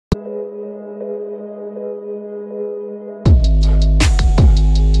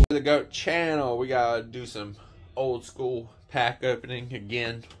the GOAT channel. We gotta do some old school pack opening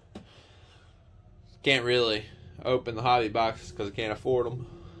again. Can't really open the hobby boxes because I can't afford them,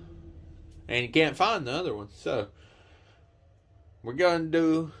 and you can't find the other ones. So we're gonna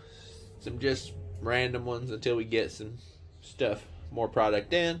do some just random ones until we get some stuff, more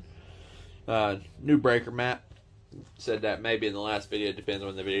product in. New breaker map. Said that maybe in the last video. It depends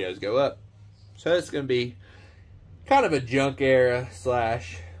when the videos go up. So it's gonna be kind of a junk era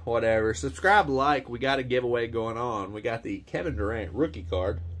slash whatever. Subscribe, like. We got a giveaway going on. We got the Kevin Durant rookie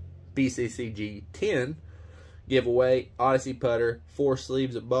card, BCCG 10 giveaway, Odyssey putter, 4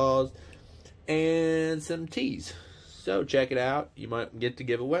 sleeves of balls, and some tees. So check it out. You might get the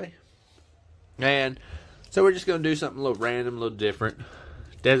giveaway. And so we're just gonna do something a little random, a little different.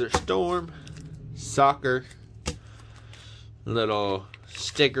 Desert Storm, soccer, little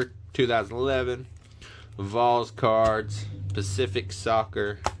sticker 2011, Vols cards, Pacific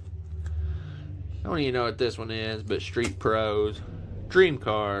Soccer. I don't even know what this one is, but Street Pros, Dream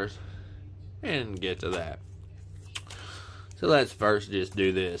Cars, and get to that. So let's first just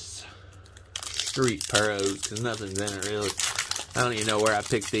do this Street Pros, because nothing's in it really. I don't even know where I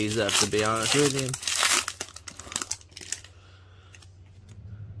picked these up, to be honest with you.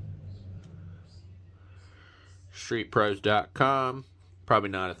 StreetPros.com. Probably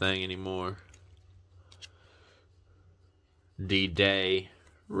not a thing anymore. D-Day,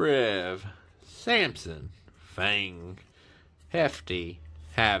 Rev, Samson, Fang, Hefty,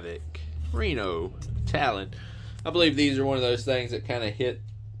 Havoc, Reno, Talon. I believe these are one of those things that kind of hit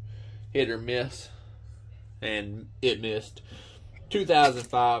or miss. And it missed.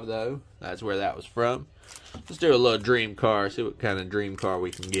 2005 though. That's where that was from. Let's do a little dream car. See what kind of dream car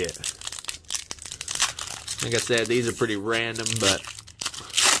we can get. Like I said, these are pretty random, but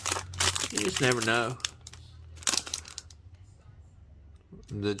you just never know.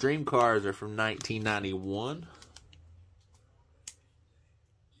 The dream cars are from 1991.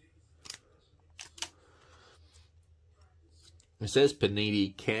 It says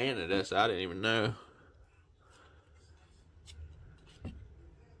Panini Canada, so I didn't even know.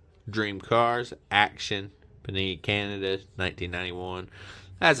 Dream Cars, Action, Panini Canada, 1991.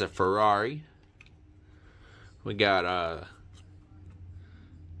 That's a Ferrari. We got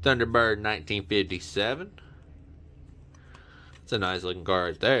Thunderbird, 1957. It's a nice looking car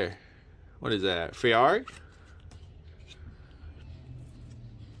right there. What is that? Ferrari?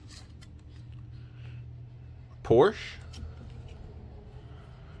 Porsche?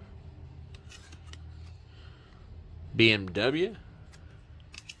 BMW?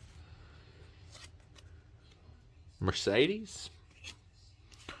 Mercedes?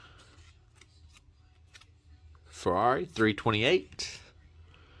 Ferrari 328.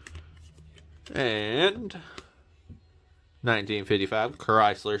 And 1955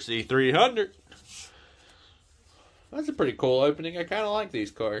 Chrysler C300. That's a pretty cool opening. I kind of like these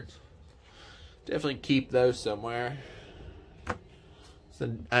cards. Definitely keep those somewhere.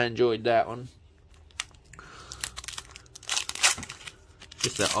 So I enjoyed that one.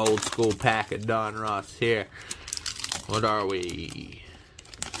 Just an old school pack of Don Ross here. What are we?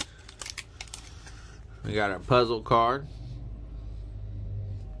 We got our puzzle card.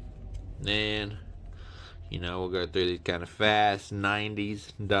 And, you know, we'll go through these kind of fast.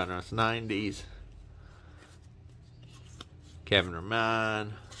 90s, Don Ross 90s. Kevin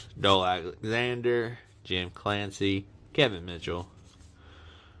Rahman, Dole Alexander, Jim Clancy, Kevin Mitchell,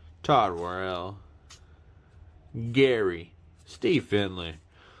 Todd Worrell, Gary, Steve Finley,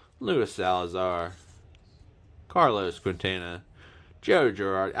 Luis Salazar, Carlos Quintana, Joe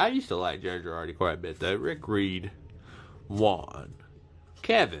Girardi. I used to like Joe Girardi quite a bit though. Rick Reed, Juan,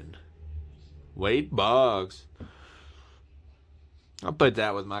 Kevin, Wade Boggs. I'll put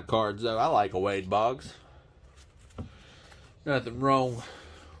that with my cards though. I like a Wade Boggs. Nothing wrong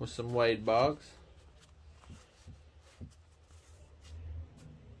with some Wade Boggs.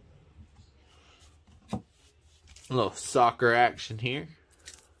 A little soccer action here.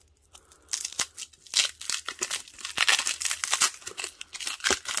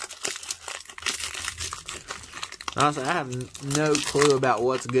 Honestly, I have no clue about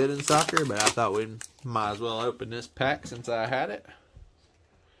what's good in soccer, but I thought we might as well open this pack since I had it.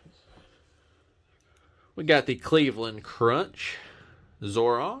 We got the Cleveland Crunch,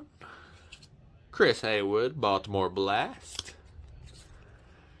 Zoran, Chris Haywood, Baltimore Blast,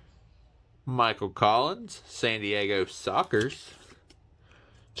 Michael Collins, San Diego Sockers,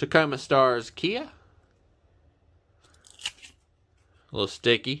 Tacoma Stars Kia, a little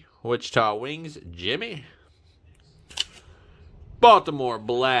sticky, Wichita Wings, Jimmy, Baltimore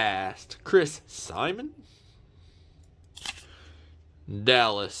Blast, Chris Simon,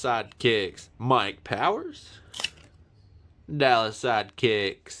 Dallas Sidekicks, Mike Powers. Dallas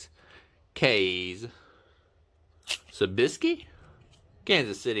Sidekicks, Kays Sabisky.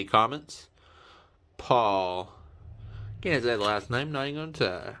 Kansas City Comets, Paul. Can't say the last name, not even going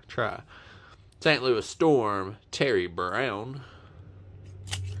to try. St. Louis Storm, Terry Brown.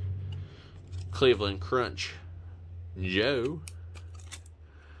 Cleveland Crunch, Joe.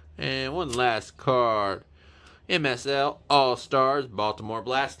 And one last card. MSL All-Stars, Baltimore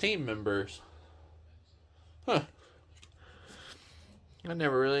Blast team members. Huh. I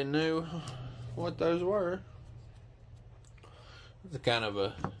never really knew what those were. It's a kind of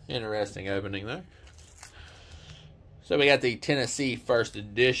a interesting opening there. So we got the Tennessee First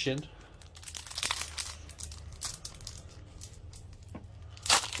Edition.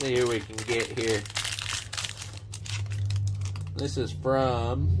 See who we can get here. This is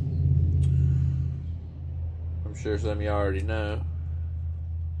from, I'm sure some of you already know,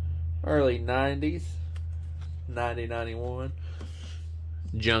 early 90s, 90, 91.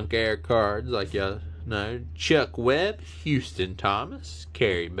 Junk Air cards, like y'all know. Chuck Webb, Houston Thomas,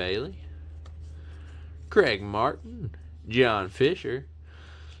 Kerry Bailey, Craig Martin, John Fisher,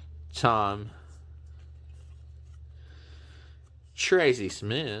 Tom, Tracy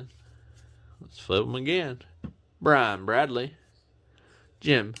Smith, let's flip them again, Brian Bradley,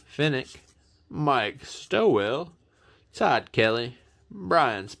 Jim Finnick, Mike Stowell, Todd Kelly,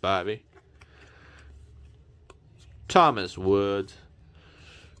 Brian Spivey, Thomas Woods,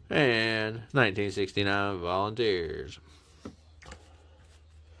 and 1969 Volunteers.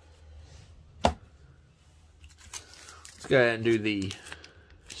 Let's go ahead and do the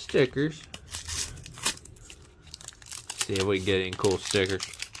stickers. See if we can get any cool stickers.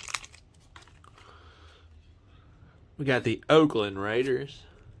 We got the Oakland Raiders.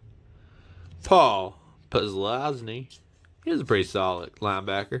 Paul Puslazny. He's a pretty solid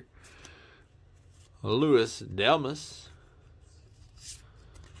linebacker. Louis Delmas.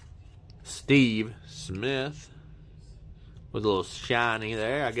 Steve Smith. With a little shiny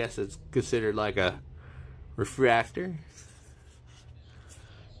there. I guess it's considered like a refractor.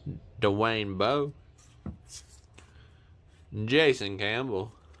 Dwayne Bowe. Jason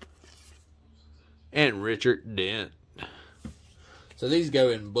Campbell. And Richard Dent. So these go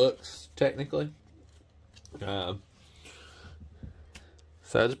in books, technically. So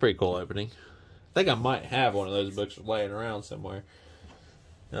it's a pretty cool opening. I think I might have one of those books laying around somewhere.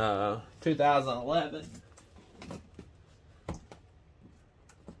 2011.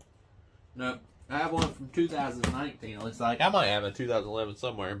 Nope. I have one from 2019. It looks like I might have a 2011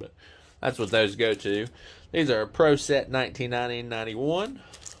 somewhere, but that's what those go to. These are a Pro Set 1990-91.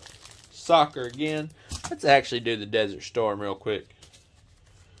 Soccer again. Let's actually do the Desert Storm real quick.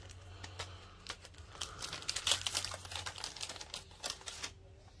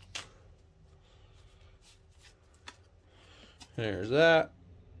 There's that.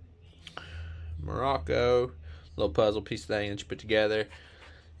 Morocco. Little puzzle piece thing that you put together.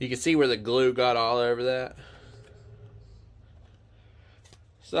 You can see where the glue got all over that.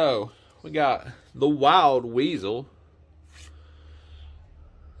 So, we got the Wild Weasel.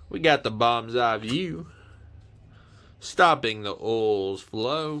 We got the Bomb's Eye View. Stopping the Oil's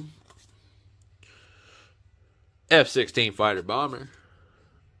Flow. F-16 Fighter Bomber.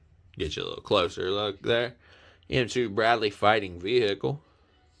 Get you a little closer look there. M2 Bradley Fighting Vehicle.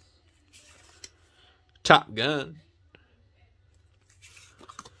 Top Gun.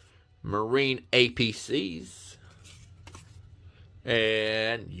 Marine APCs.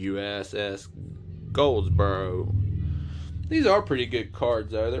 And USS Goldsboro. These are pretty good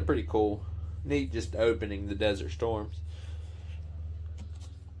cards, though. They're pretty cool. Neat just opening the Desert Storms.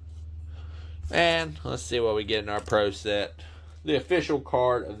 And let's see what we get in our Pro Set. The official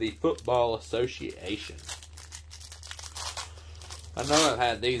card of the Football Association. I know I've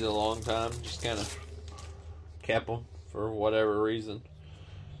had these a long time. Just kind of kept them for whatever reason.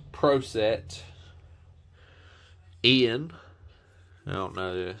 Pro Set. Ian. I don't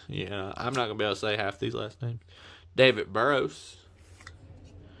know. Yeah, I'm not going to be able to say half these last names. David Burrows.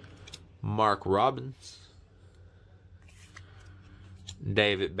 Mark Robbins.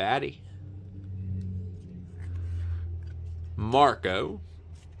 David Batty. Marco.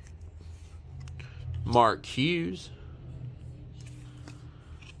 Mark Hughes.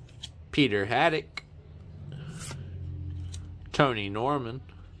 Peter Haddock. Tony Norman.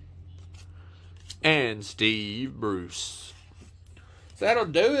 And Steve Bruce. So that'll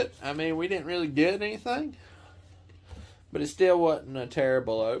do it. I mean, we didn't really get anything. But it still wasn't a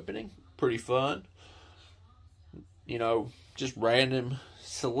terrible opening. Pretty fun. You know, just random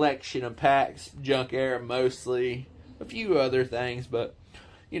selection of packs. Junk Air mostly. a few other things, but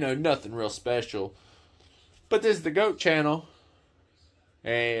you know, nothing real special. But this is the GOAT channel,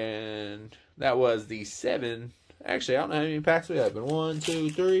 and that was the 7. Actually, I don't know how many packs we opened. 1, 2,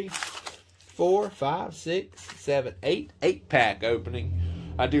 3, 4, 5, 6, 7, 8. 8-pack opening.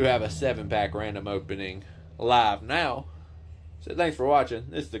 I do have a 7-pack random opening live now. So thanks for watching.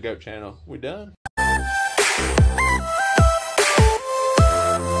 This is the GOAT channel. We done.